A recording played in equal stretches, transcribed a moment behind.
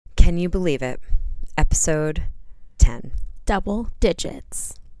Can you believe it? Episode 10. Double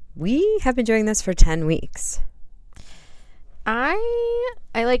digits. We have been doing this for 10 weeks. I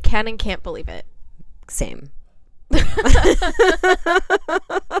like can and can't believe it. Same.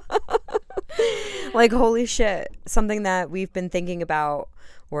 Like, holy shit. Something that we've been thinking about,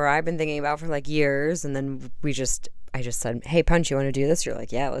 or I've been thinking about for like years, and then I just said, hey, Punch, you want to do this? You're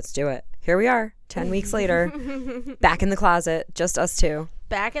like, yeah, let's do it. Here we are, 10 weeks later, back in the closet, just us two.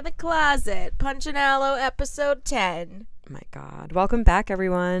 Back in the closet. Punch and Aloe, episode 10. My God. Welcome back,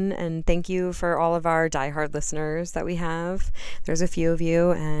 everyone. And thank you for all of our diehard listeners that we have. There's a few of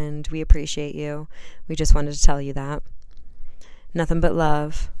you, and we appreciate you. We just wanted to tell you that. Nothing but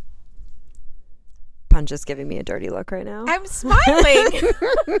love. Punch is giving me a dirty look right now. I'm smiling.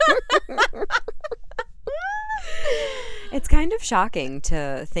 It's kind of shocking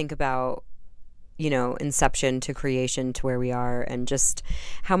to think about, you know, inception to creation to where we are and just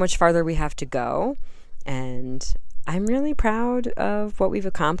how much farther we have to go. And I'm really proud of what we've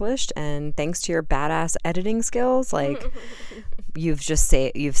accomplished, and thanks to your badass editing skills, like you've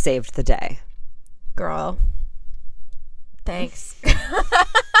saved the day. Girl. Thanks.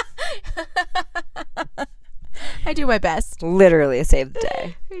 I do my best. Literally saved the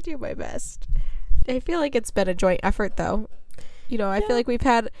day. I do my best. I feel like it's been a joint effort though. You know, I feel like we've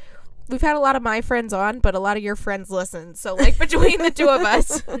had a lot of my friends on, but a lot of your friends listen. So like between the two of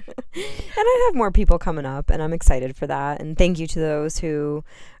us. And I have more people coming up, and I'm excited for that. And thank you to those who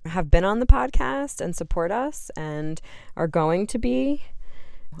have been on the podcast and support us and are going to be.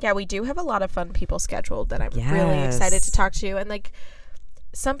 Yeah, we do have a lot of fun people scheduled that I'm really excited to talk to. And like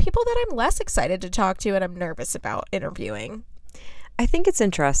some people that I'm less excited to talk to and I'm nervous about interviewing. I think it's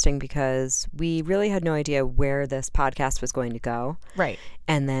interesting because we really had no idea where this podcast was going to go. Right.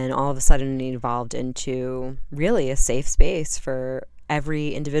 And then all of a sudden it evolved into really a safe space for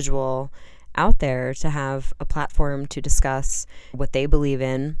every individual out there to have a platform to discuss what they believe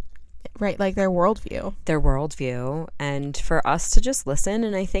in. Right, like their worldview. And for us to just listen.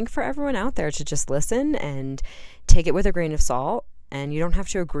 And I think for everyone out there to just listen and take it with a grain of salt. And you don't have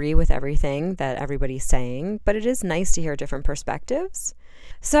to agree with everything that everybody's saying, but it is nice to hear different perspectives.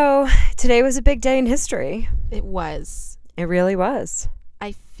 So today was a big day in history. It was. It really was.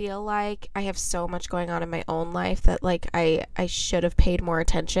 I feel like I have so much going on in my own life that like I should have paid more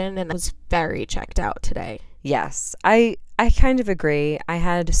attention, and I was very checked out today. Yes, I kind of agree. I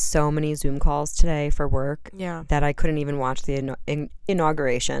had so many Zoom calls today for work that I couldn't even watch the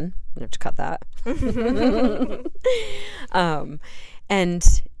inauguration. I have to cut that.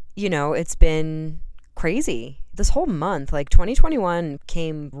 And, you know, it's been crazy. This whole month, like 2021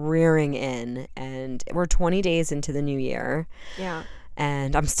 came rearing in, and we're 20 days into the new year. Yeah.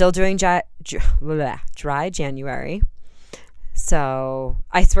 And I'm still doing dry January. So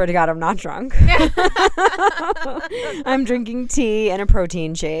I swear to God, I'm not drunk. I'm drinking tea and a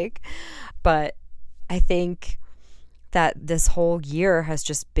protein shake. But I think that this whole year has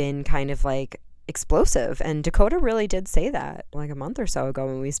just been kind of like explosive. And Dakota really did say that like a month or so ago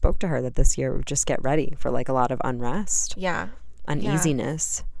when we spoke to her, that this year would just get ready for like a lot of unrest. Yeah.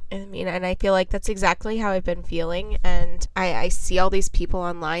 Uneasiness. I mean, and I feel like that's exactly how I've been feeling. And I see all these people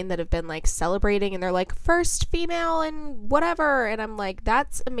online that have been like celebrating, and they're like first female and whatever. And I'm like,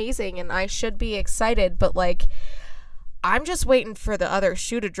 that's amazing. And I should be excited. But like, I'm just waiting for the other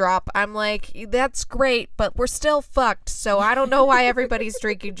shoe to drop. I'm like, that's great, but we're still fucked. So I don't know why everybody's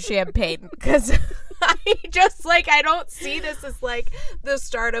drinking champagne, because I don't see this as like the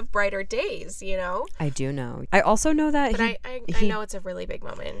start of brighter days, you know? I do know. I also know that but I know it's a really big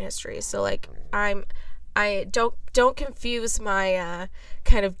moment in history. So like I don't confuse my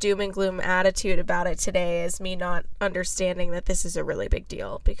kind of doom and gloom attitude about it today as me not understanding that this is a really big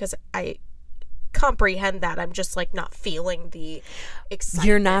deal, because I comprehend that. I'm just like not feeling the excitement.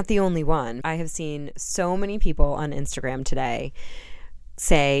 You're not the only one. I have seen so many people on Instagram today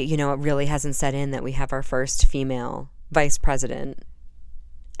say, you know, it really hasn't set in that we have our first female vice president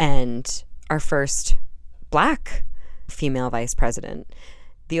and our first Black female vice president.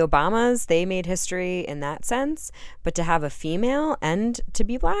 The Obamas, they made history in that sense, but to have a female and to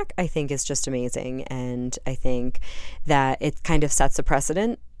be Black, I think is just amazing. And I think that it kind of sets a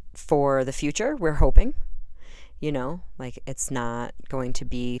precedent for the future. We're hoping, you know, like it's not going to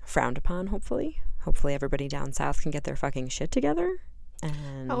be frowned upon. Hopefully everybody down south can get their fucking shit together.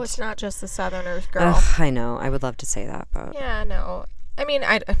 And it's not just the Southerners, girl. I know, I would love to say that, but yeah, no, I mean,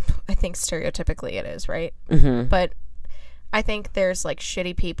 I think stereotypically it is, right? Mm-hmm. But I think there's like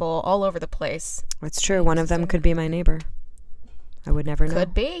shitty people all over the place. It's true. One of them could be my neighbor. I would never know.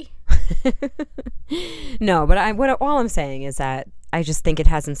 Could be. No, but all I'm saying is that I just think it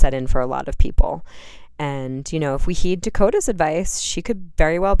hasn't set in for a lot of people. And, you know, if we heed Dakota's advice, she could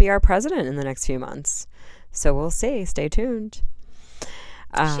very well be our president in the next few months. So we'll see. Stay tuned.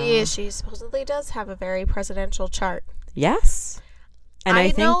 She supposedly does have a very presidential chart. Yes. And I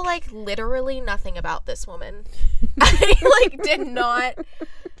think, know, like, literally nothing about this woman.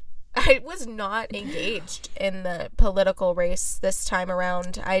 I was not engaged in the political race this time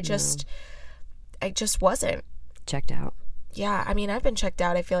around. I just wasn't. Checked out. Yeah, I mean, I've been checked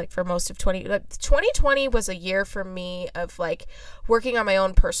out, I feel like, for most of 2020 was a year for me of, like, working on my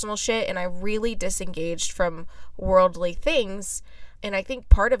own personal shit, and I really disengaged from worldly things. And I think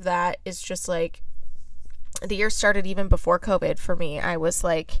part of that is just, like, the year started even before COVID for me. I was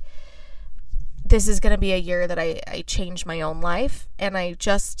like, this is going to be a year that I change my own life, and I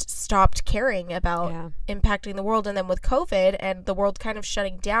just stopped caring about impacting the world. And then with COVID and the world kind of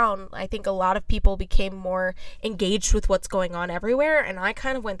shutting down, I think a lot of people became more engaged with what's going on everywhere, and I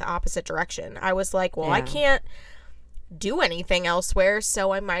kind of went the opposite direction. I was like, well, I can't do anything elsewhere,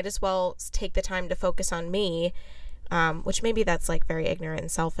 so I might as well take the time to focus on me, which maybe that's, like, very ignorant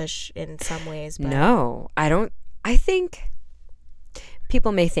and selfish in some ways. But no, I don't. I think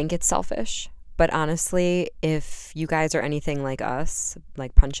people may think it's selfish. But honestly, if you guys are anything like us,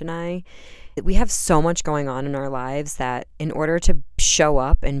 like Punch and I, we have so much going on in our lives that in order to show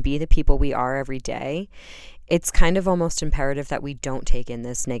up and be the people we are every day, it's kind of almost imperative that we don't take in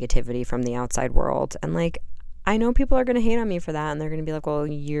this negativity from the outside world. And, like, I know people are going to hate on me for that, and they're going to be like, well,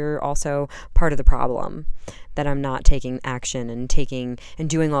 you're also part of the problem that I'm not taking action and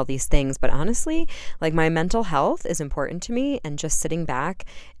doing all these things. But honestly, like, my mental health is important to me, and just sitting back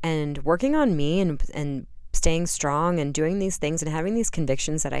and working on me and staying strong and doing these things and having these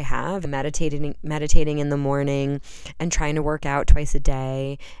convictions that I have, meditating in the morning and trying to work out twice a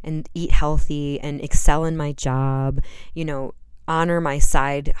day and eat healthy and excel in my job, you know, honor my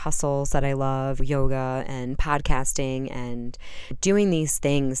side hustles that I love, yoga and podcasting, and doing these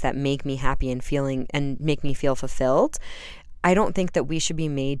things that make me happy and make me feel fulfilled. I don't think that we should be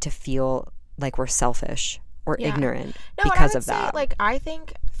made to feel like we're selfish or ignorant because of that. Like, I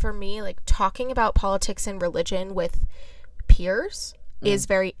think for me, like, talking about politics and religion with peers is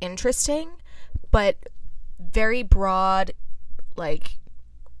very interesting, but very broad, like,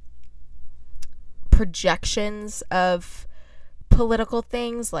 projections of political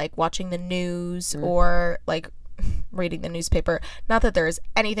things, like watching the news or, like, reading the newspaper. Not that there's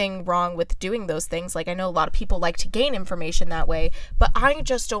anything wrong with doing those things. Like, I know a lot of people like to gain information that way, but I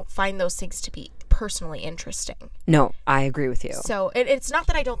just don't find those things to be personally interesting. No, I agree with you. So it's not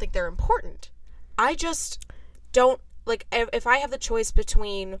that I don't think they're important. I just don't, like, if I have the choice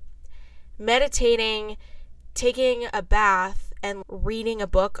between meditating, taking a bath, and reading a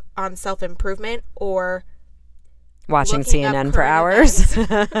book on self-improvement, or watching CNN for hours.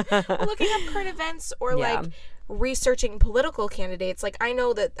 Looking up current events, or like researching political candidates. Like, I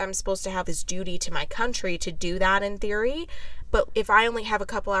know that I'm supposed to have this duty to my country to do that in theory, but if I only have a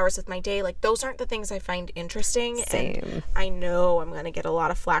couple hours of my day, like, those aren't the things I find interesting. Same. And I know I'm going to get a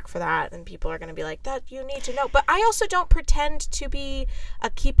lot of flack for that, and people are going to be like, that you need to know. But I also don't pretend to be a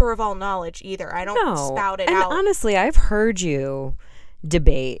keeper of all knowledge either. I don't spout it out. And honestly, I've heard you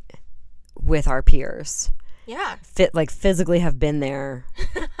debate with our peers. Yeah. Physically have been there.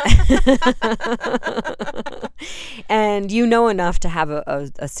 And you know enough to have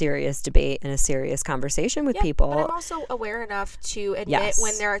a serious debate and a serious conversation with people. But I'm also aware enough to admit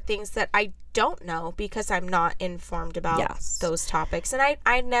when there are things that I don't know because I'm not informed about those topics. And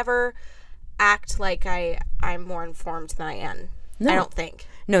I never act like I'm more informed than I am. No. I don't think.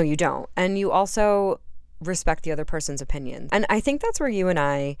 No, you don't. And you also respect the other person's opinion. And I think that's where you and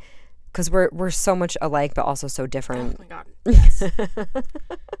I, because we're so much alike, but also so different. Oh, my God. Yes.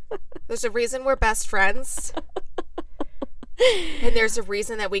 There's a reason we're best friends. And there's a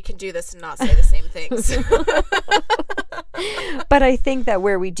reason that we can do this and not say the same things. But I think that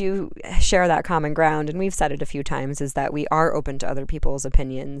where we do share that common ground, and we've said it a few times, is that we are open to other people's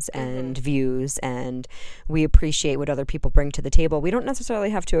opinions and views, and we appreciate what other people bring to the table. We don't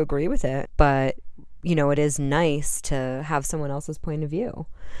necessarily have to agree with it, but, you know, it is nice to have someone else's point of view.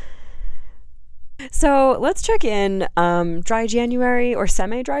 So let's check in. Dry January or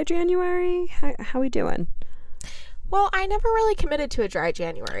semi-dry January? How we doing? Well, I never really committed to a dry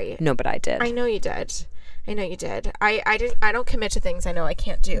January. No, but I did. I know you did. I don't commit to things I know I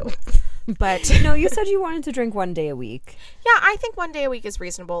can't do. But no, you said you wanted to drink 1 day a week. Yeah, I think 1 day a week is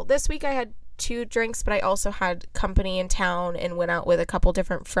reasonable. This week I had 2 drinks, but I also had company in town and went out with a couple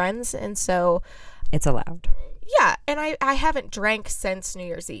different friends, and so it's allowed. Yeah, and I haven't drank since New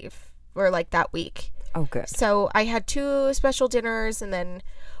Year's Eve. Or like that week. Oh, good. So I had 2 special dinners and then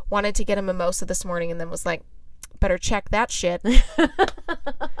wanted to get a mimosa this morning and then was like, better check that shit.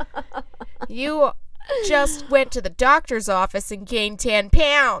 You just went to the doctor's office and gained 10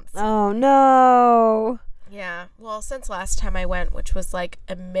 pounds. Oh, no. Yeah. Well, since last time I went, which was like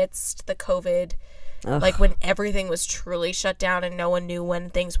amidst the COVID, Ugh. like when everything was truly shut down and no one knew when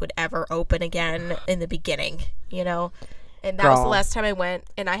things would ever open again in the beginning, you know? And that was the last time I went,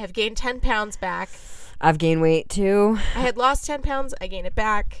 and I have gained 10 pounds back. I've gained weight too. I had lost 10 pounds. I gained it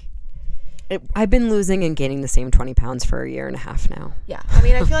back. I've been losing and gaining the same 20 pounds for a year and a half now. Yeah. I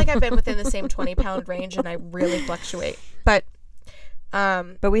mean, I feel like I've been within the same 20-pound range, and I really fluctuate. But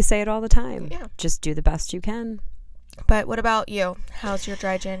we say it all the time. Yeah. Just do the best you can. But what about you? How's your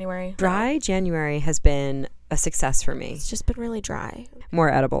dry January? Dry January has been a success for me. It's just been really dry.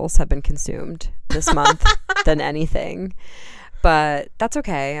 More edibles have been consumed this month than anything. But that's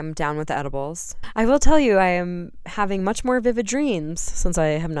okay. I'm down with the edibles. I will tell you, I am having much more vivid dreams since I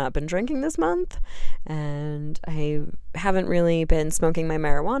have not been drinking this month. And I haven't really been smoking my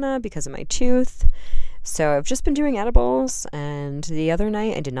marijuana because of my tooth. So I've just been doing edibles. And the other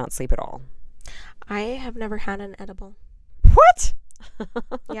night, I did not sleep at all. I have never had an edible. What?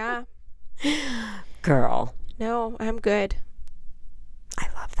 Yeah. Girl. No, I'm good. I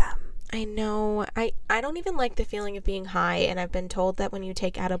love them. I know. I don't even like the feeling of being high, and I've been told that when you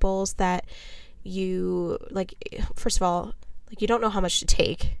take edibles that you, like, first of all, like, you don't know how much to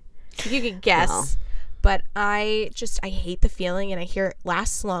take. You can guess. No. But I hate the feeling, and I hear it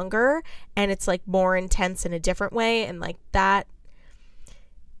lasts longer, and it's, like, more intense in a different way, and, like, that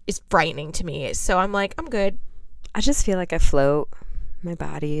is frightening to me. So I'm like, I'm good. I just feel like I float. My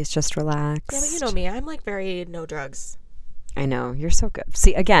body is just relaxed. Yeah, but you know me. I'm, like, very no drugs. I know. You're so good.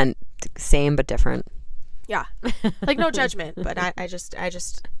 See, again, same but different. Yeah. Like, no judgment, but I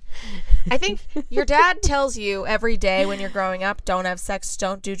think your dad tells you every day when you're growing up, don't have sex,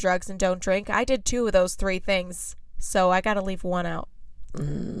 don't do drugs, and don't drink. I did 2 of those 3 things, so I gotta leave 1 out.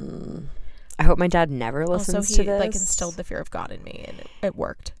 I hope my dad never listens also, to he, this. like, instilled the fear of God in me, and it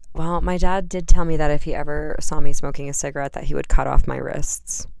worked. Well, my dad did tell me that if he ever saw me smoking a cigarette, that he would cut off my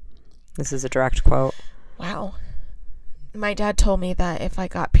wrists. This is a direct quote. Wow. My dad told me that if I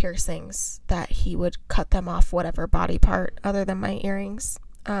got piercings, that he would cut them off whatever body part other than my earrings.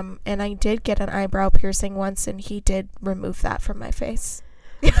 And I did get an eyebrow piercing once, and he did remove that from my face.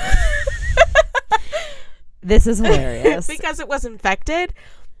 This is hilarious. Because it was infected,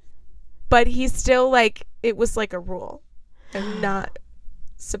 but he's still, like, it was like a rule. I'm not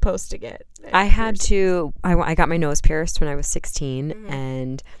supposed to get it. I had to, I got my nose pierced when I was 16,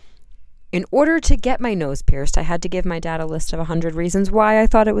 and in order to get my nose pierced, I had to give my dad a list of 100 reasons why I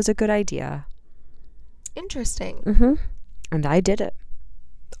thought it was a good idea. Interesting. And I did it.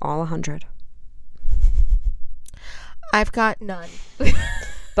 All 100. I've got none.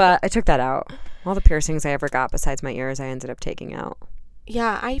 But I took that out. All the piercings I ever got besides my ears, I ended up taking out.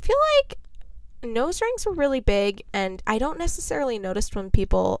 Yeah, I feel like nose rings were really big, and I don't necessarily notice when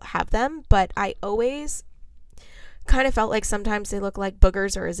people have them, but I always kind of felt like sometimes they look like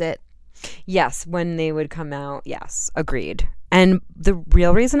boogers or a zit. Yes, when they would come out, yes, agreed. And the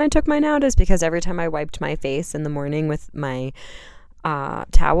real reason I took mine out is because every time I wiped my face in the morning with my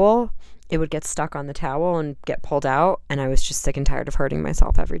towel, it would get stuck on the towel and get pulled out, and I was just sick and tired of hurting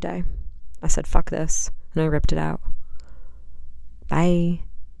myself every day. I said, fuck this, and I ripped it out. Bye.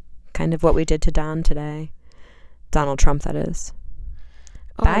 Kind of what we did to Don today. Donald Trump, that is.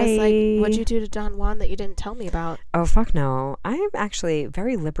 Oh, I was like, what'd you do to Don Juan that you didn't tell me about? Oh, fuck no. I'm actually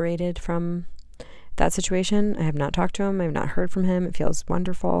very liberated from that situation. I have not talked to him. I have not heard from him. It feels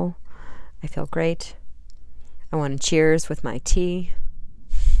wonderful. I feel great. I want to cheers with my tea.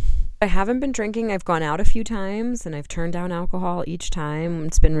 I haven't been drinking. I've gone out a few times, and I've turned down alcohol each time.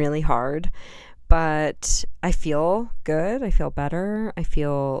 It's been really hard. But I feel good. I feel better. I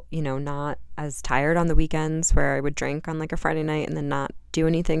feel, not as tired on the weekends where I would drink on like a Friday night and then not do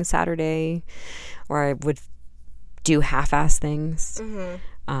anything Saturday, or I would do half-ass things.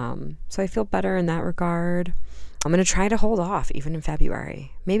 So I feel better in that regard. I'm going to try to hold off even in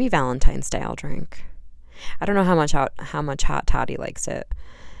February. Maybe Valentine's Day I'll drink. I don't know how much hot toddy likes it.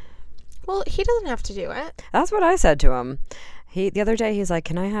 Well, he doesn't have to do it. That's what I said to him. The other day, he's like,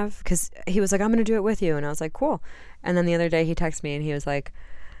 can I have, because he was like, I'm going to do it with you. And I was like, cool. And then the other day he texted me and he was like,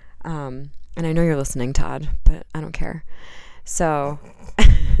 and I know you're listening, Todd, but I don't care. So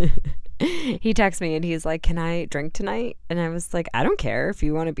he texted me and he's like, can I drink tonight? And I was like, I don't care. If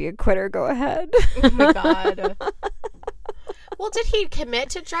you want to be a quitter, go ahead. Oh my God. Well, did he commit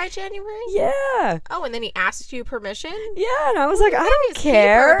to Dry January? Yeah. Oh, and then he asked you permission? Yeah, and I was like, I don't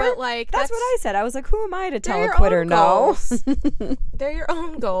care. Paper, but like that's what I said. I was like, who am I to tell a your quitter own no? goals. They're your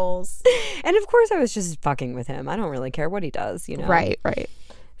own goals. And of course I was just fucking with him. I don't really care what he does, you know? Right.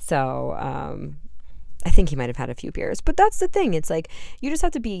 So, I think he might have had a few beers. But that's the thing. It's like, you just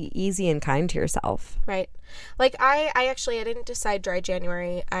have to be easy and kind to yourself. Right. Like, I didn't decide Dry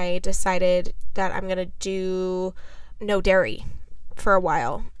January. I decided that I'm going to do no dairy for a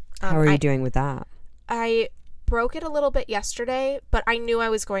while. How are you doing with that? I broke it a little bit yesterday, but I knew I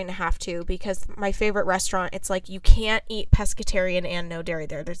was going to have to because my favorite restaurant, it's like you can't eat pescatarian and no dairy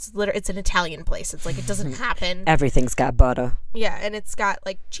there. It's an Italian place. It's like it doesn't happen. Everything's got butter. Yeah, and it's got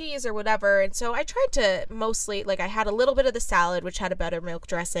like cheese or whatever. And so I tried to mostly, like I had a little bit of the salad, which had a buttermilk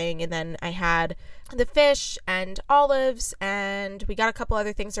dressing, and then I had the fish and olives, and we got a couple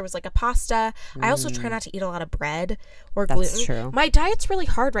other things. There was like a pasta. I also try not to eat a lot of bread or gluten. That's true. My diet's really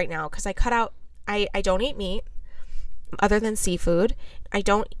hard right now because I cut out, I don't eat meat other than seafood. I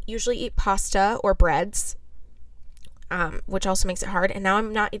don't usually eat pasta or breads, which also makes it hard. And now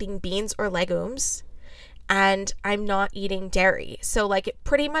I'm not eating beans or legumes, and I'm not eating dairy. So like it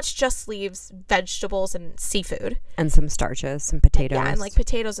pretty much just leaves vegetables and seafood. And some starches, some potatoes. Yeah, and like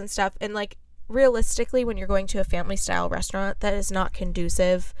potatoes and stuff. And like realistically, when you're going to a family style restaurant, that is not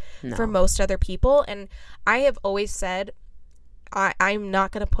conducive for most other people. And I have always said, I'm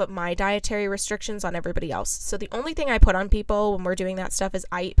not going to put my dietary restrictions on everybody else. So the only thing I put on people when we're doing that stuff is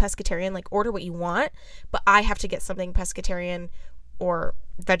I eat pescatarian, like order what you want, but I have to get something pescatarian or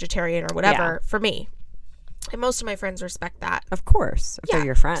vegetarian or whatever for me. And most of my friends respect that. Of course. They're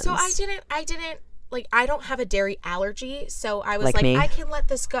your friends. So I didn't like, I don't have a dairy allergy, so I was Like me. I can let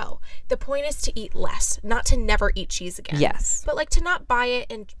this go. The point is to eat less, not to never eat cheese again. Yes. But like to not buy it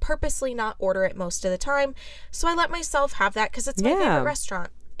and purposely not order it most of the time. So I let myself have that because it's my favorite restaurant.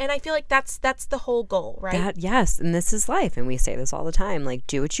 And I feel like that's the whole goal, right? Yes, and this is life, and we say this all the time. Like,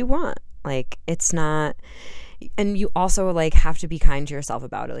 do what you want. Like, it's not, and you also like have to be kind to yourself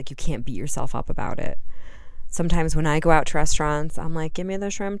about it. Like, you can't beat yourself up about it. Sometimes when I go out to restaurants, I'm like, give me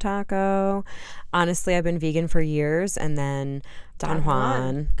the shrimp taco. Honestly, I've been vegan for years, and then Don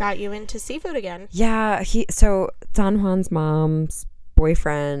Juan got you into seafood again. Yeah, so Don Juan's mom's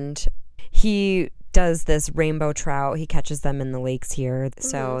boyfriend, he does this rainbow trout. He catches them in the lakes here.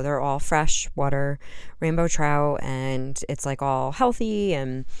 So they're all fresh water rainbow trout, and it's like all healthy,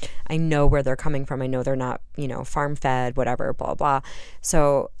 and I know where they're coming from. I know they're not, farm fed, whatever, blah, blah.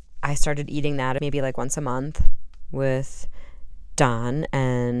 So I started eating that maybe like once a month with Don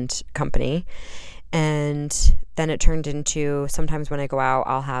and company. And then it turned into, sometimes when I go out,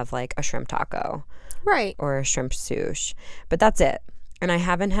 I'll have like a shrimp taco. Right. Or a shrimp sushi. But that's it. And I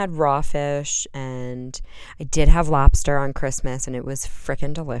haven't had raw fish, and I did have lobster on Christmas, and it was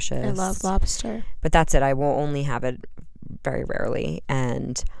frickin' delicious. I love lobster. But that's it. I will only have it very rarely.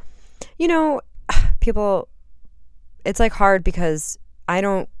 And, people, it's like hard because I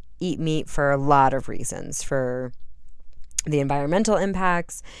don't eat meat for a lot of reasons. For the environmental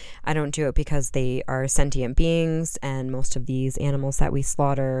impacts, I don't do it because they are sentient beings, and most of these animals that we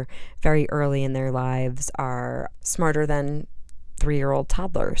slaughter very early in their lives are smarter than 3-year-old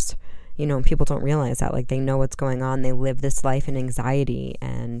toddlers. People don't realize that. Like, they know what's going on. They live this life in anxiety,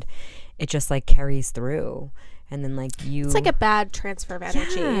 and it just like carries through. And then it's like a bad transfer of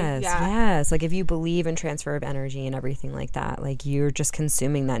energy. Yes. Like, if you believe in transfer of energy and everything like that, like, you're just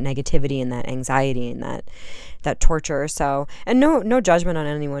consuming that negativity and that anxiety and that torture. So, and no judgment on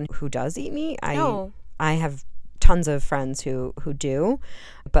anyone who does eat meat. I have tons of friends who do,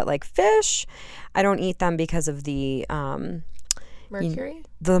 but like fish, I don't eat them because of the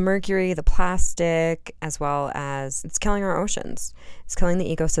mercury, the plastic, as well as it's killing our oceans. It's killing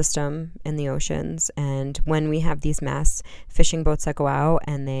the ecosystem in the oceans. And when we have these mass fishing boats that go out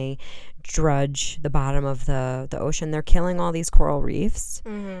and they drudge the bottom of the ocean, they're killing all these coral reefs.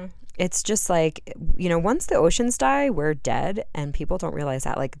 Mm-hmm. It's just like, once the oceans die, we're dead, and people don't realize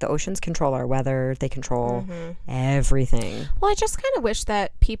that. Like, the oceans control our weather. They control everything. Well, I just kind of wish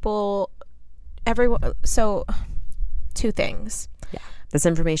that so 2 things. Yeah. This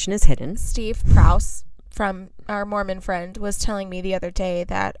information is hidden. Steve Prouse from our Mormon friend was telling me the other day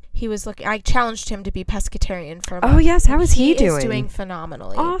that he was I challenged him to be pescatarian for a month. Oh, yes. How is he doing? He's doing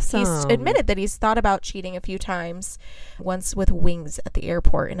phenomenally. Awesome. He's admitted that he's thought about cheating a few times, once with wings at the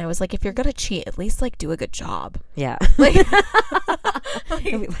airport. And I was like, if you're going to cheat, at least do a good job. Yeah.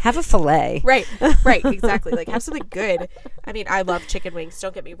 Have a fillet. Right. Exactly. Have something good. I mean, I love chicken wings.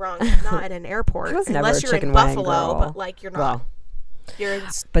 Don't get me wrong. Not at an airport. Unless you're in Buffalo, but you're not. Well, You're in,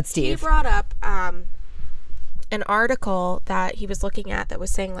 but Steve he brought up an article that he was looking at that was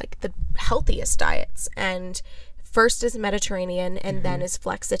saying like the healthiest diets, and first is Mediterranean and then is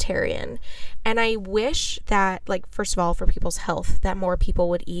flexitarian. And I wish that, like, first of all, for people's health, that more people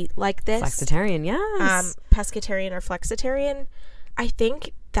would eat like this. Flexitarian, yes. Pescatarian or flexitarian. I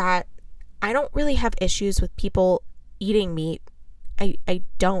think that I don't really have issues with people eating meat. I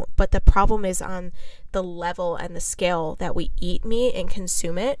don't. But the problem is on the level and the scale that we eat meat and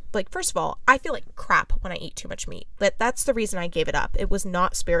consume it. Like, first of all, I feel like crap when I eat too much meat. That's the reason I gave it up. It was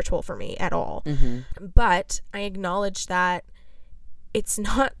not spiritual for me at all. But I acknowledge that it's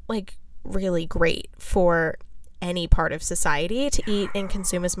not, like, really great for any part of society to eat and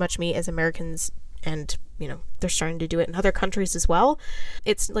consume as much meat as Americans, and, you know, they're starting to do it in other countries as well.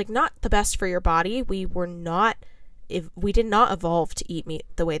 It's, like, not the best for your body. We did not evolve to eat meat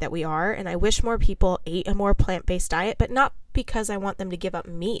the way that we are, and I wish more people ate a more plant-based diet, but not because I want them to give up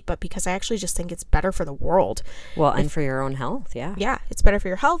meat, but because I actually just think it's better for the world. Well, and for your own health, yeah. Yeah, it's better for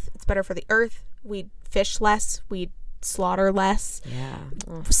your health. It's better for the earth. We'd fish less. We'd slaughter less. Yeah.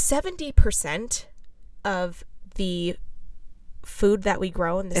 70% of the food that we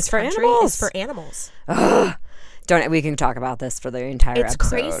grow in this country is for animals. Ugh. We can talk about this for the entire episode. It's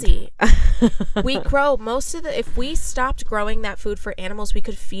crazy. We grow most of if we stopped growing that food for animals, we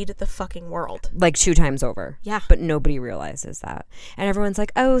could feed the fucking world. Like 2 times over. Yeah. But nobody realizes that. And everyone's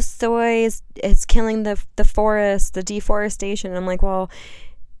like, oh, soy is killing the forest, the deforestation. And I'm like, well,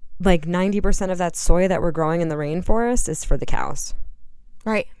 like 90% of that soy that we're growing in the rainforest is for the cows.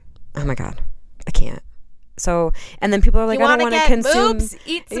 Right. Oh my God. I can't. So, and then people are like, I don't want to consume. Boobs,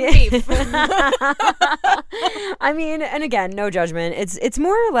 eat some beef. I mean, and again, no judgment. It's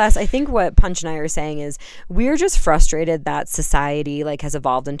more or less, I think what Punch and I are saying is we're just frustrated that society like has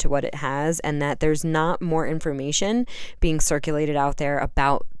evolved into what it has, and that there's not more information being circulated out there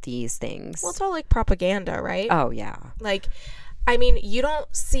about these things. Well, it's all like propaganda, right? Oh, yeah. Like, I mean, you don't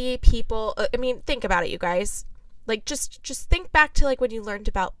see people, I mean, think about it, you guys. Like, just think back to, like, when you learned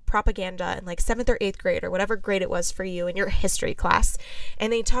about propaganda in, like, 7th or 8th grade or whatever grade it was for you in your history class.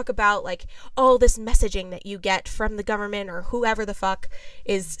 And they talk about, like, oh, this messaging that you get from the government or whoever the fuck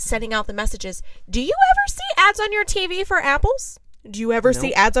is sending out the messages. Do you ever see ads on your TV for apples? Do you ever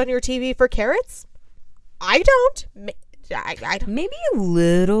see ads on your TV for carrots? I don't. I don't. Maybe a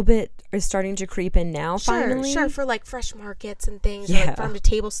little bit is starting to creep in now, finally. Sure, for, like, fresh markets and things, or, like,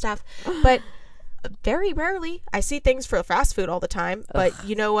 farm-to-table stuff. But very rarely. I see things for fast food all the time, but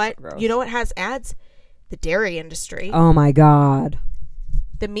you know what? Gross. You know what has ads? The dairy industry. Oh my God.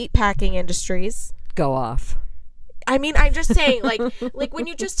 The meat packing industries. Go off. I mean, I'm just saying, like when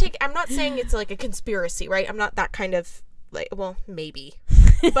you just take, I'm not saying it's like a conspiracy, right? I'm not that kind of, like, well, maybe.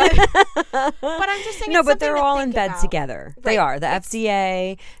 But I'm just saying, no, but they're all in bed together. Right. They are. The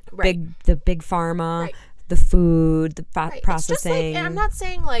FDA, the big pharma, the food, the processing. It's just like, and I'm not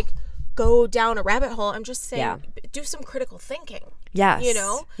saying, like, go down a rabbit hole. I'm just saying, do some critical thinking. Yes. You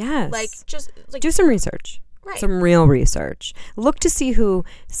know? Yes. Like, just like, do some research. Right. Some real research. Look to see who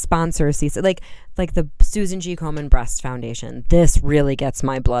sponsors these. Like the Susan G. Komen Breast Foundation. This really gets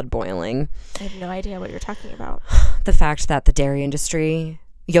my blood boiling. I have no idea what you're talking about. The fact that the dairy industry,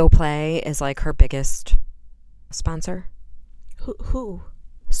 Yoplait, is like her biggest sponsor. Who?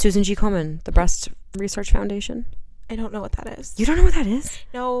 Susan G. Komen, the Breast Research Foundation. I don't know what that is. You don't know what that is?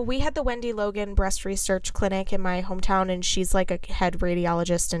 No, we had the Wendy Logan Breast Research Clinic in my hometown, and she's like a head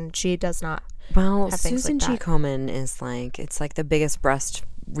radiologist, and she does not. Well, Susan G. Komen is like, it's like the biggest breast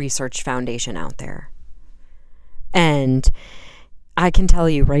research foundation out there. And I can tell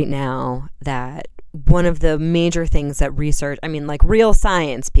you right now that one of the major things that research, I mean, like real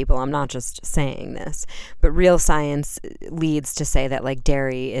science, people, I'm not just saying this, but real science leads to say that like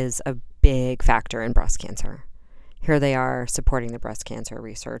dairy is a big factor in breast cancer. Here they are supporting the Breast Cancer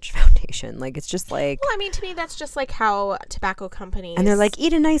Research Foundation. Like, it's just like... Well, I mean, to me, that's just like how tobacco companies... And they're like,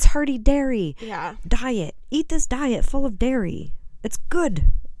 eat a nice hearty dairy diet. Eat this diet full of dairy. It's good.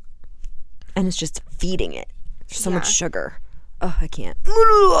 And it's just feeding it. There's so much sugar. Oh, I can't.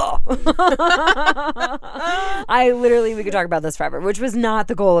 We could talk about this forever, which was not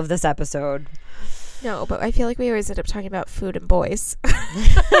the goal of this episode. No, but I feel like we always end up talking about food and boys.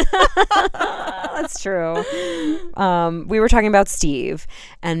 That's true. We were talking about Steve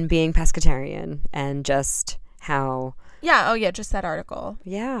and being pescatarian and just how... Yeah, oh yeah, just that article.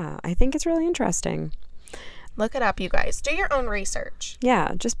 Yeah, I think it's really interesting. Look it up, you guys. Do your own research.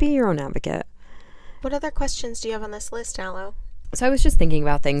 Yeah, just be your own advocate. What other questions do you have on this list, Aloe? So I was just thinking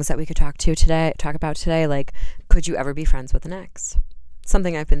about things that we could talk about today, like, could you ever be friends with an ex?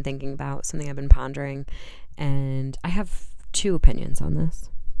 Something I've been thinking about, something I've been pondering, and I have 2 opinions on this.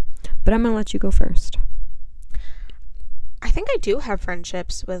 But I'm going to let you go first. think I do have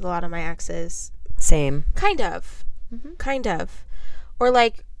friendships with a lot of my exes. Same. Kind of. Kind of. Or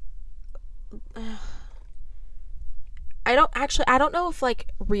like, I don't know if like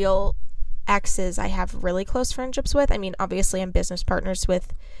real exes I have really close friendships with. I mean, obviously I'm business partners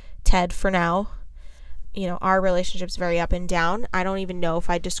with Ted for now. You know, our relationship's very up and down. I don't even know if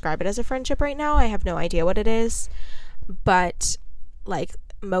I'd describe it as a friendship right now. I have no idea what it is. But like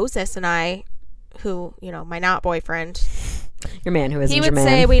Moses and I, who, you know, my not boyfriend, your man who isn't your man, he would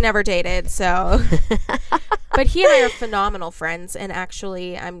say we never dated, so but he and I are phenomenal friends, and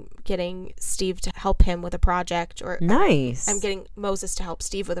actually I'm getting Steve to help him with a project, or nice. I'm getting Moses to help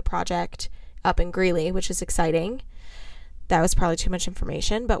Steve with a project up in Greeley, which is exciting. That was probably too much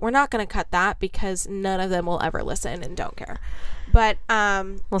information, but we're not going to cut that because none of them will ever listen and don't care. But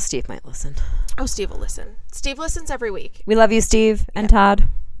well, Steve might listen. Oh, Steve will listen. Steve listens every week. We love you, Steve and Todd,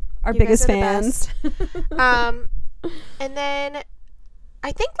 our biggest fans. And then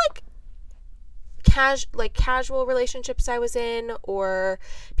I think casual relationships I was in, or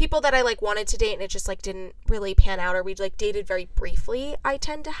people that I like wanted to date and it just like didn't really pan out, or we like dated very briefly, I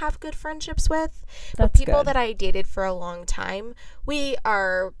tend to have good friendships with. But people that I dated for a long time, we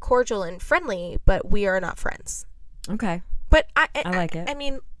are cordial and friendly, but we are not friends. Okay. But I like it. I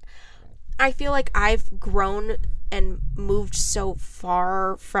mean, I feel like I've grown and moved so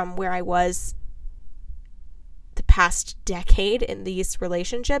far from where I was the past decade in these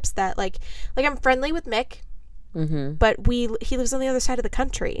relationships that like I'm friendly with Mick, but he lives on the other side of the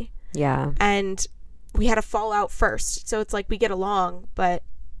country. Yeah. And we had a fallout first. So it's like we get along, but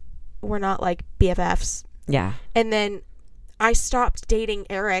we're not like BFFs. Yeah. And then I stopped dating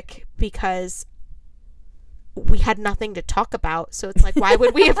Eric because we had nothing to talk about. So it's like, why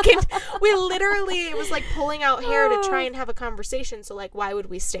would we have we literally, it was like pulling out hair to try and have a conversation. So like, why would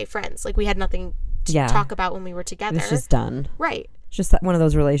we stay friends? Like we had nothing to talk about when we were together. It's just done. Right. It's just one of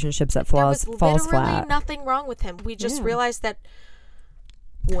those relationships that falls flat. There was literally nothing wrong with him. We just realized that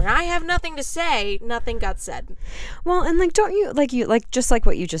when I have nothing to say, nothing got said. Well, and like, don't you just like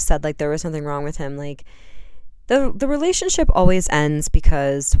what you just said, like there was something wrong with him. Like the relationship always ends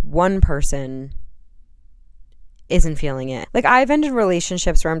because one person isn't feeling it. Like I've ended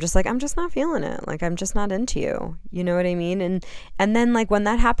relationships where I'm just like, I'm just not feeling it. Like I'm just not into you. You know what I mean? And then like when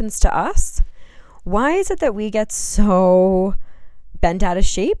that happens to us, why is it that we get so bent out of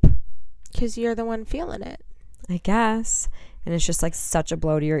shape? Because you're the one feeling it, I guess. And it's just like such a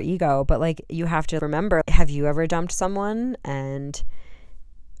blow to your ego. But like you have to remember, have you ever dumped someone and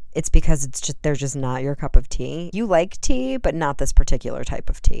it's because they're just not your cup of tea? You like tea, but not this particular type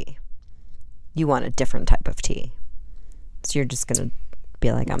of tea. You want a different type of tea. So you're just going to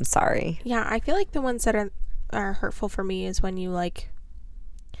be like, I'm sorry. Yeah, I feel like the ones that are hurtful for me is when you like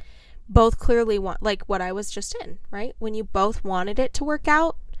both clearly want, like what I was just in, right? When you both wanted it to work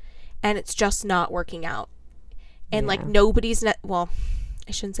out and it's just not working out. And like nobody's well,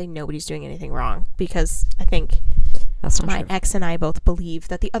 I shouldn't say nobody's doing anything wrong, because I think that's not my true. ex and I both believe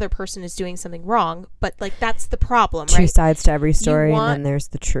that the other person is doing something wrong, but like that's the problem, right? Two sides to every story, and then there's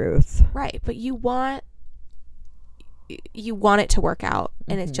the truth. Right, but you want it to work out,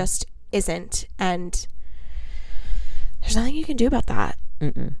 and it just isn't, and there's nothing you can do about that.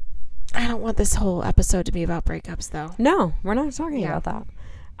 I don't want this whole episode to be about breakups, though. No, we're not talking about that.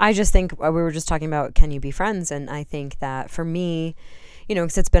 I just think we were just talking about, can you be friends? And I think that for me, you know,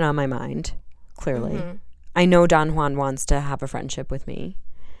 because it's been on my mind, clearly. I know Don Juan wants to have a friendship with me,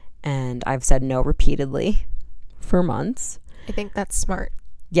 and I've said no repeatedly for months. I think that's smart.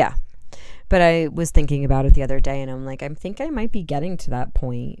 Yeah. But I was thinking about it the other day, and I'm like, I think I might be getting to that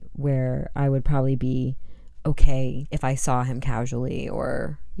point where I would probably be okay if I saw him casually,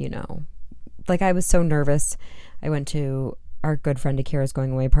 or, you know, like I was so nervous. I went to our good friend Akira's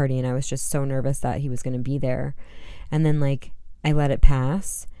going away party, and I was just so nervous that he was going to be there. And then like I let it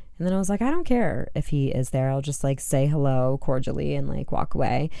pass, and then I was like, I don't care if he is there. I'll just like say hello cordially and like walk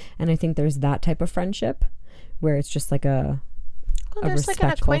away. And I think there's that type of friendship where it's just like there's like an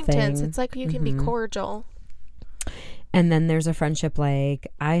acquaintance thing. It's like you can be cordial. And then there's a friendship,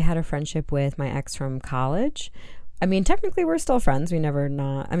 like I had a friendship with my ex from college. I mean, technically we're still friends. We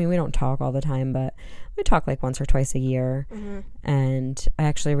don't talk all the time, but we talk like once or twice a year. And I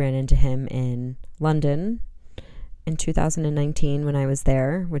actually ran into him in London in 2019 when I was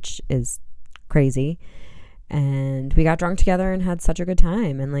there, which is crazy. And we got drunk together and had such a good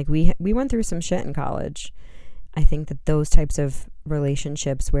time. And like we went through some shit in college. I think that those types of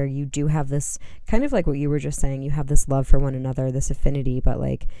relationships where you do have this kind of like what you were just saying, you have this love for one another, this affinity, but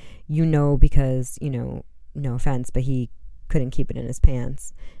like, you know, because, you know, no offense, but he couldn't keep it in his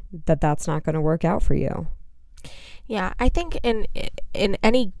pants, that's not going to work out for you. Yeah, I think in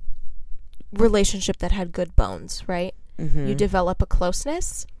any relationship that had good bones, right? You develop a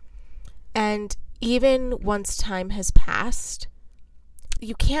closeness, and even once time has passed,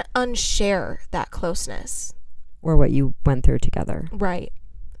 you can't unshare that closeness. Or what you went through together. Right.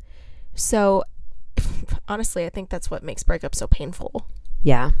 So, honestly, I think that's what makes breakups so painful.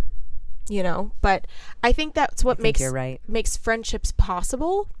 Yeah. You know, but I think that's what You're right. makes friendships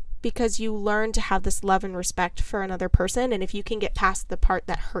possible, because you learn to have this love and respect for another person, and if you can get past the part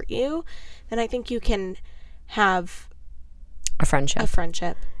that hurt you, then I think you can have A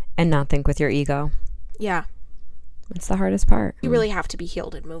friendship. And not think with your ego. Yeah. It's the hardest part. You really have to be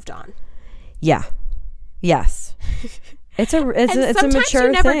healed and moved on. Yeah. Yes. It's a mature sometimes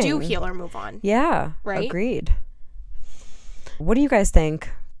you never thing. do heal or move on. Yeah. Right? Agreed. What do you guys think?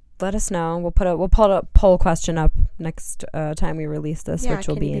 Let us know. We'll put a poll question up next time we release this, which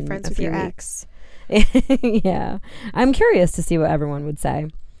will be in a few weeks. Yeah. I'm curious to see what everyone would say.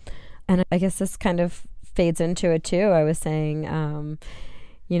 And I guess this kind of fades into it too. I was saying,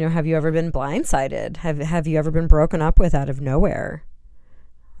 have you ever been blindsided? Have you ever been broken up with out of nowhere?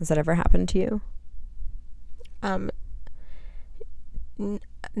 Has that ever happened to you?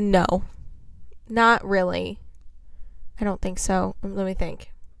 No, not really. I don't think so. Let me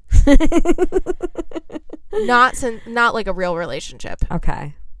think. Not like a real relationship.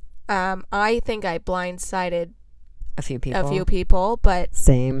 Okay. I think I blindsided a few people, but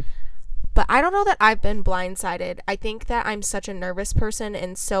same. But I don't know that I've been blindsided. I think that I'm such a nervous person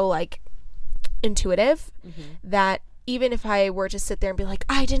and so like intuitive that even if I were to sit there and be like,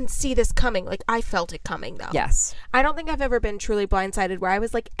 I didn't see this coming, like I felt it coming though. Yes. I don't think I've ever been truly blindsided where I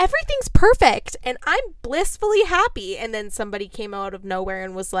was like, everything's perfect and I'm blissfully happy. And then somebody came out of nowhere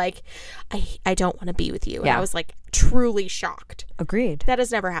and was like, I don't want to be with you. And I was like truly shocked. Agreed. That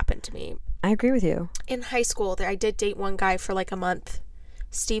has never happened to me. I agree with you. In high school, I did date one guy for like a month,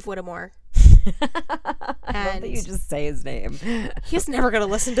 Steve Whittemore. I love that you just say his name. He's never going to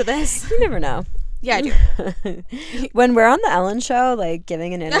listen to this. You never know. Yeah, I do. When we're on the Ellen show, like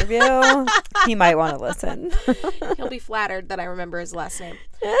giving an interview, he might want to listen. He'll be flattered that I remember his last name.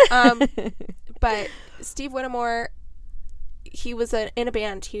 But Steve Whittemore, he was in a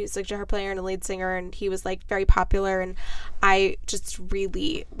band. He was a guitar player and a lead singer, and he was like very popular. And I just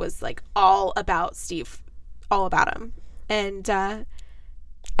really was like all about Steve, all about him. And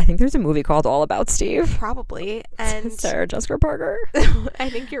I think there's a movie called All About Steve. Probably. And Sarah Jessica Parker. I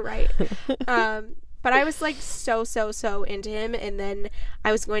think you're right. But I was like so into him. And then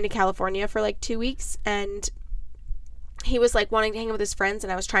I was going to California for like 2 weeks, and he was like wanting to hang out with his friends,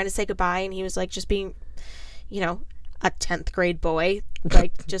 and I was trying to say goodbye, and he was like just being, a 10th grade boy,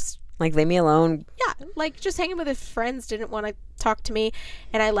 like just like leave me alone. Yeah, like just hanging with his friends, didn't want to talk to me,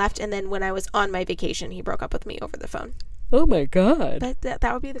 and I left. And then when I was on my vacation, he broke up with me over the phone. Oh my God. But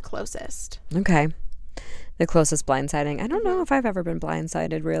that would be the closest. Okay. The closest blindsiding. I don't know if I've ever been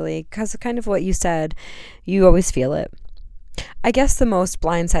blindsided, really, because kind of what you said, you always feel it. I guess the most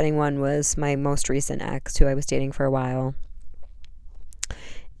blindsiding one was my most recent ex, who I was dating for a while.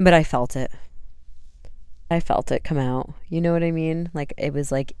 But I felt it. I felt it come out. You know what I mean? Like, it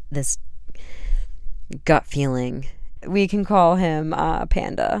was like this gut feeling. We can call him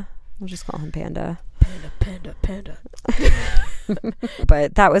Panda. We'll just call him Panda. Panda.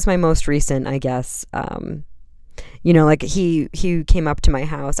 But that was my most recent, I guess. Like he came up to my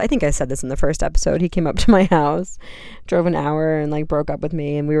house. I think I said this in the first episode. He came up to my house, drove an hour, and like broke up with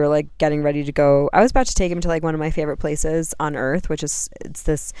me. And we were like getting ready to go. I was about to take him to like one of my favorite places on earth, it's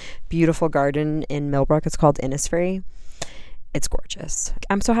this beautiful garden in Millbrook. It's called Innisfree. It's gorgeous.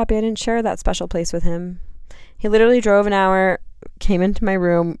 I'm so happy I didn't share that special place with him. He literally drove an hour, came into my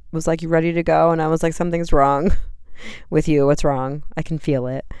room, was like, "You ready to go?" And I was like, "Something's wrong with you. What's wrong? I can feel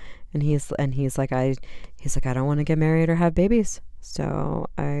it." And he's like, I don't want to get married or have babies, so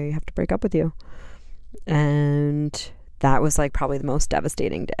I have to break up with you. And that was like probably the most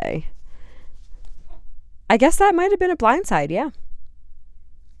devastating day. I guess that might have been a blindside. Yeah.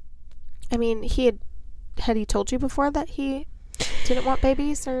 I mean, had he told you before that he didn't want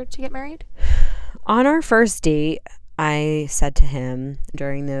babies or to get married? On our first date, I said to him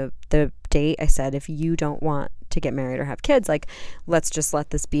during the date, I said, if you don't want to get married or have kids, like, let's just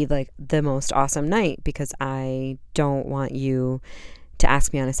let this be like the most awesome night, because I don't want you to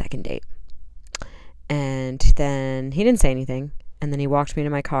ask me on a second date. And then he didn't say anything. And then he walked me to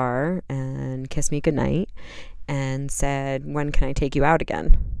my car and kissed me goodnight and said, "When can I take you out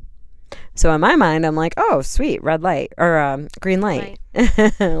again?" So in my mind, I'm like, oh, sweet, red light or green light.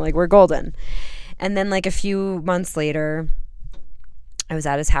 Like, we're golden. And then like a few months later, I was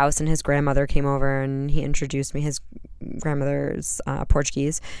at his house and his grandmother came over and he introduced me. His grandmother's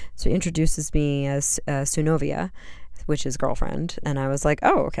Portuguese. So he introduces me as Sunovia, which is girlfriend. And I was like,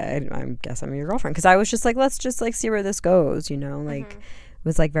 oh, okay, I guess I'm your girlfriend. Because I was just like, let's just like see where this goes, you know, like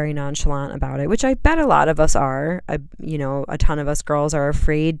was like very nonchalant about it, which I bet a lot of us are. You know, a ton of us girls are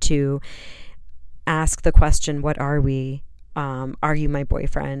afraid to ask the question, what are we? Are you my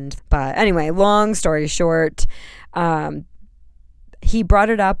boyfriend? But anyway, long story short, he brought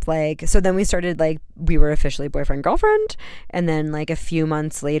it up, like, so then we started, like, we were officially boyfriend girlfriend, and then like a few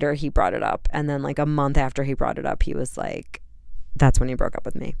months later he brought it up, and then like a month after he brought it up, he was like, that's when he broke up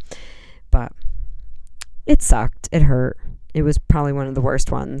with me. But it sucked. It hurt. It was probably one of the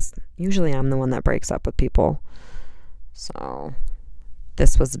worst ones. Usually I'm the one that breaks up with people, so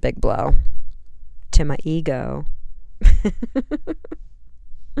this was a big blow to my ego.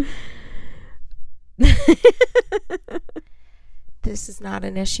 This is not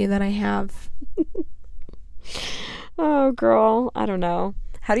an issue that I have. Oh, girl, I don't know.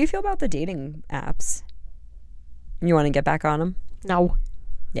 How do you feel about the dating apps? You want to get back on them? No.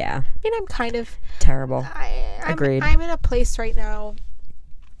 Yeah. I mean, I'm kind of terrible. Agreed. I'm in a place right now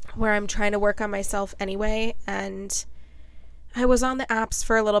where I'm trying to work on myself anyway, and I was on the apps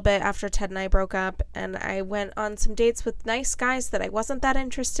for a little bit after Ted and I broke up, and I went on some dates with nice guys that I wasn't that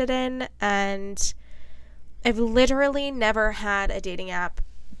interested in, and I've literally never had a dating app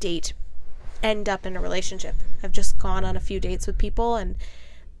date end up in a relationship. I've just gone on a few dates with people, and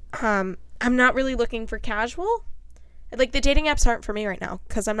I'm not really looking for casual. Like, the dating apps aren't for me right now,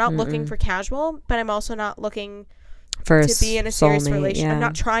 because I'm not looking for casual, but I'm also not looking for to be in a serious soulmate, relationship. yeah. I'm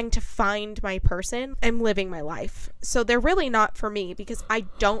not trying to find my person. I'm living my life. So they're really not for me, because I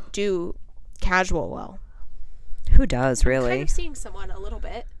don't do casual well. Who does, really? I'm kind of seeing someone a little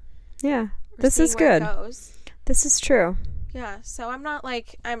bit. Yeah. We're This is seeing where it good. goes. This is true. Yeah, so I'm not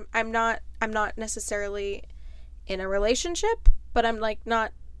like I'm not necessarily in a relationship, but I'm like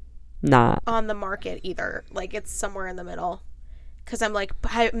not on the market either. Like, it's somewhere in the middle, because I'm like,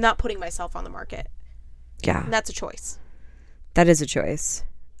 I'm not putting myself on the market. Yeah. And that's a choice. That is a choice.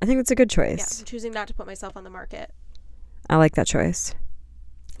 I think it's a good Yeah, choice. I'm choosing not to put myself on the market. I like that choice.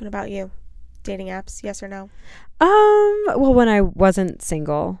 What about you? Dating apps, yes or no? Well, when I wasn't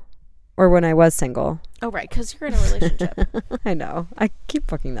single, or when I was single. Oh, right, because you're in a relationship. I know. I keep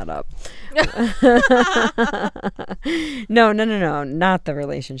fucking that up. No. Not the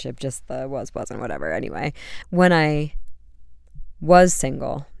relationship, just the wasn't, whatever. Anyway, when I was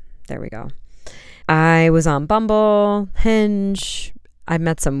single, there we go. I was on Bumble, Hinge. I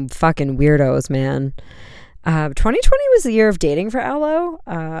met some fucking weirdos, man. 2020 was the year of dating for Aloe.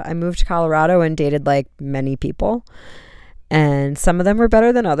 I moved to Colorado and dated like many people, and some of them were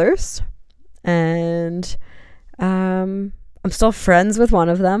better than others. And I'm still friends with one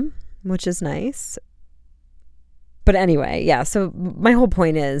of them, which is nice. But anyway, yeah. So my whole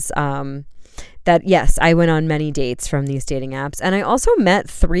point is that yes, I went on many dates from these dating apps, and I also met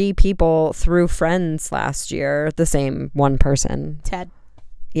 3 people through friends last year. The same one person, Ted.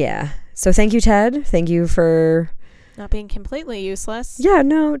 Yeah. So thank you, Ted. Thank you for Not being completely useless. Yeah,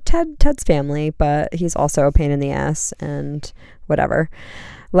 no, Ted's family, but he's also a pain in the ass and whatever.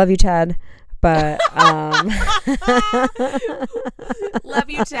 Love you, Ted. But Love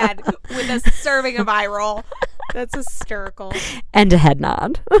you, Ted, with a serving of eye roll. That's hysterical. And a head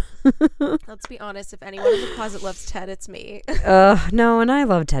nod. Let's be honest, if anyone in the closet loves Ted, it's me. No, and I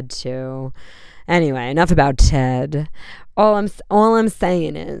love Ted too. Anyway, enough about Ted. All I'm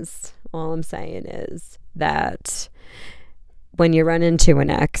saying is that when you run into an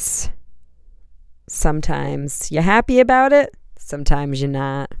ex, sometimes you're happy about it, sometimes you're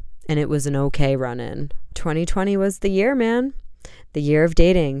not. And it was an okay run-in. 2020 was the year, man. The year of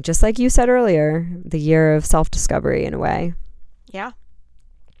dating. Just like you said earlier, the year of self-discovery in a way. Yeah.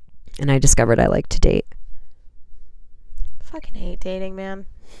 And I discovered I like to date. Fucking hate dating, man.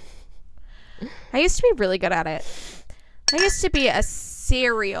 I used to be really good at it. I used to be a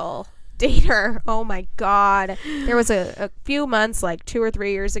serial dater. Oh my God. There was a few months, like 2 or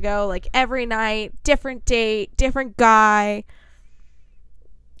 3 years ago, like every night, different date, different guy.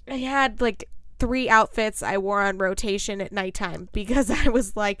 I had like 3 outfits I wore on rotation at nighttime because I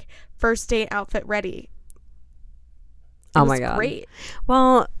was like first date outfit ready. Oh my God. Great.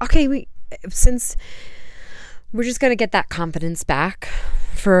 Well, okay, since we're just going to get that confidence back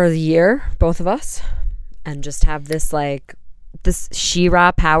for the year, both of us, and just have this like this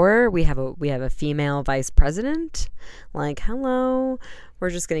She-Ra power. We have a female vice president. Like, hello.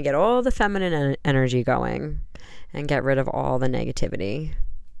 We're just going to get all the feminine energy going and get rid of all the negativity.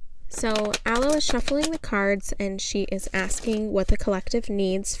 So Aloe is shuffling the cards, and she is asking what the collective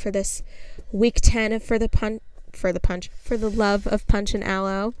needs for this week 10 for the for the love of punch and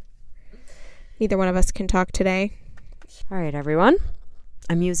aloe. Neither one of us can talk today. All right, everyone.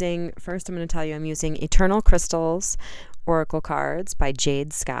 I'm going to tell you I'm using Eternal Crystals Oracle cards by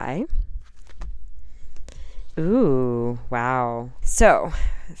Jade Sky. Ooh, wow. So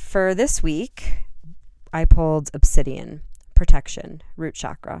for this week, I pulled Obsidian, Protection, Root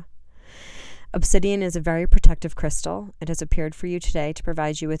Chakra. Obsidian is a very protective crystal. It has appeared for you today to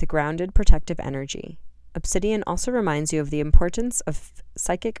provide you with a grounded, protective energy. Obsidian also reminds you of the importance of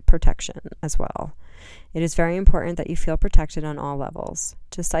psychic protection as well. It is very important that you feel protected on all levels.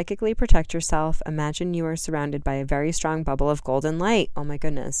 To psychically protect yourself, imagine you are surrounded by a very strong bubble of golden light. Oh my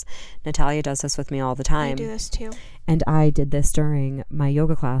goodness. Natalia does this with me all the time. I do this too. And I did this during my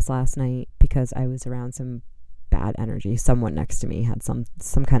yoga class last night because I was around some bad energy. Someone next to me had some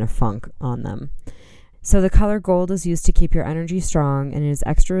kind of funk on them. So the color gold is used to keep your energy strong, and it is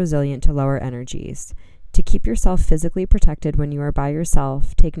extra resilient to lower energies. To keep yourself physically protected when you are by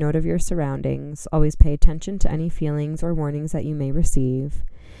yourself, take note of your surroundings. Always pay attention to any feelings or warnings that you may receive.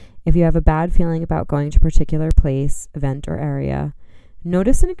 If you have a bad feeling about going to a particular place, event, or area,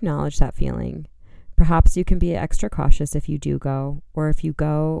 notice and acknowledge that feeling. Perhaps you can be extra cautious if you do go, or if you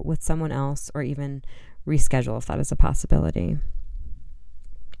go with someone else, or even reschedule if that is a possibility.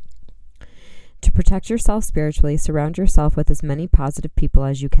 To protect yourself spiritually, surround yourself with as many positive people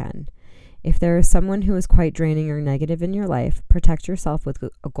as you can. If there is someone who is quite draining or negative in your life, protect yourself with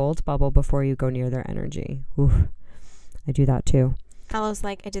a gold bubble before you go near their energy. Oof, I do that too. Aloe's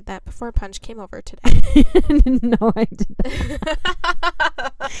like, I did that before Punch came over today. No, I didn't.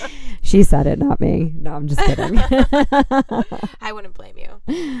 She said it, not me. No, I'm just kidding. I wouldn't blame you.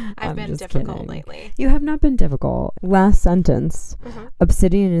 I've been difficult lately. You have not been difficult. Last sentence.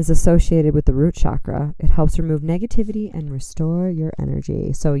 Obsidian is associated with the root chakra. It helps remove negativity and restore your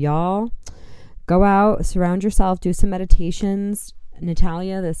energy. So y'all, go out, surround yourself, do some meditations.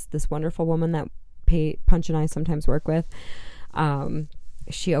 Natalia, this wonderful woman that Punch and I sometimes work with,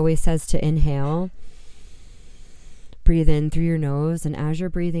 she always says to inhale, breathe in through your nose, and as you're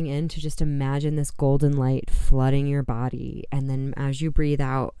breathing in, to just imagine this golden light flooding your body, and then as you breathe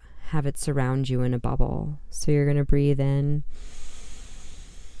out, have it surround you in a bubble. So you're going to breathe in,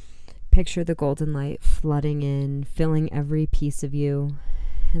 picture the golden light flooding in, filling every piece of you,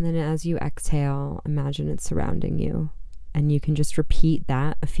 and then as you exhale, imagine it surrounding you, and you can just repeat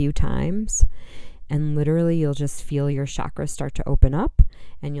that a few times. And literally, you'll just feel your chakras start to open up,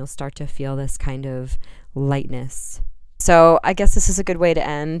 and you'll start to feel this kind of lightness. So I guess this is a good way to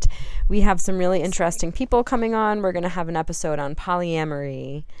end. We have some really interesting people coming on. We're going to have an episode on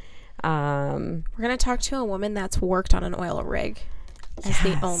polyamory. We're going to talk to a woman that's worked on an oil rig as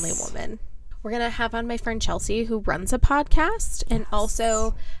the only woman. We're going to have on my friend Chelsea, who runs a podcast and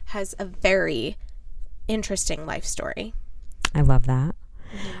also has a very interesting life story. I love that.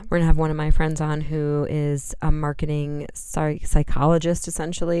 We're going to have one of my friends on who is a marketing psychologist,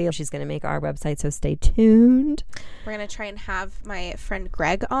 essentially. She's going to make our website, so stay tuned. We're going to try and have my friend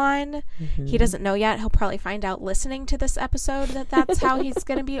Greg on. He doesn't know yet. He'll probably find out listening to this episode that's how he's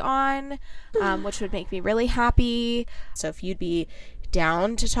going to be on, which would make me really happy. So if you'd be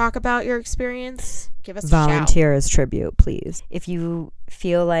down to talk about your experience, give us a shout. Volunteer as tribute, please. If you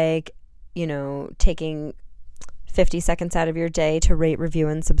feel like, taking 50 seconds out of your day to rate, review,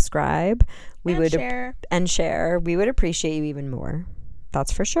 and subscribe, we would share. We would appreciate you even more.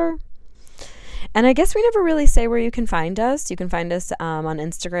 That's for sure. And I guess we never really say where you can find us. You can find us on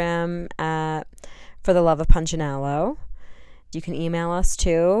Instagram at For the Love of Punch and Aloe. You can email us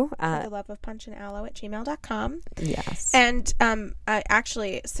too. For the Love of Punch and Aloe at gmail.com. Yes. And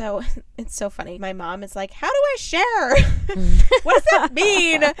actually, so it's so funny. My mom is like, how do I share? What does that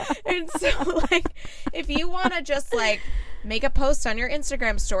mean? And so, if you want to just, make a post on your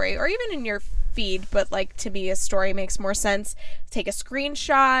Instagram story or even in your feed, but, to me, a story makes more sense. Take a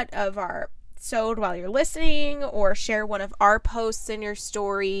screenshot of our episode while you're listening, or share one of our posts in your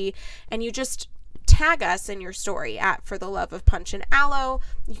story, and you just tag us in your story at For the Love of Punch and Aloe.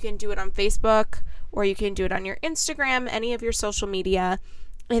 You can do it on Facebook, or you can do it on your Instagram, any of your social media.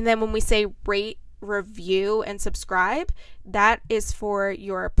 And then when we say rate, review, and subscribe, that is for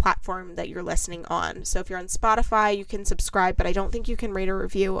your platform that you're listening on. So if you're on Spotify, you can subscribe, but I don't think you can rate or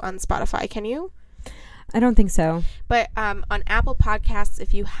review on Spotify. Can you? I don't think so. But on Apple Podcasts,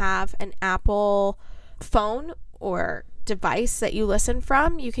 if you have an Apple phone or device that you listen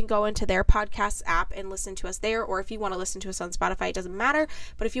from, you can go into their podcast app and listen to us there. Or if you want to listen to us on Spotify, it doesn't matter.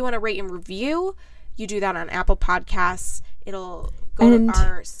 But if you want to rate and review, you do that on Apple Podcasts. It'll go to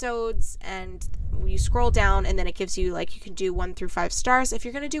our episodes, and you scroll down, and then it gives you, you can do 1 through 5 stars. If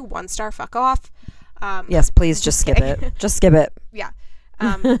you're going to do 1 star, fuck off. Yes, please just skip it. Just skip it. Yeah.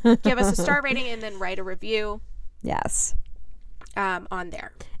 Give us a star rating and then write a review. Yes. On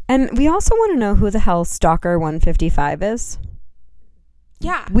there. And we also want to know who the hell Stalker 155 is.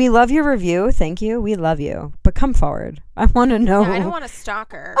 Yeah. We love your review. Thank you. We love you. But come forward. I want to know. Yeah, I don't want a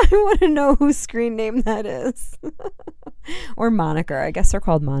stalker. I want to know whose screen name that is. Or moniker. I guess they're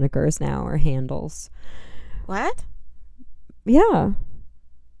called monikers now, or handles. What? Yeah.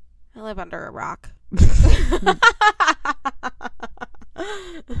 I live under a rock.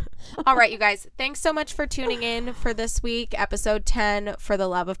 All right, you guys. Thanks so much for tuning in for this week, episode 10, For the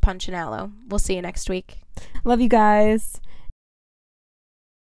Love of Punch and Aloe. We'll see you next week. Love you guys.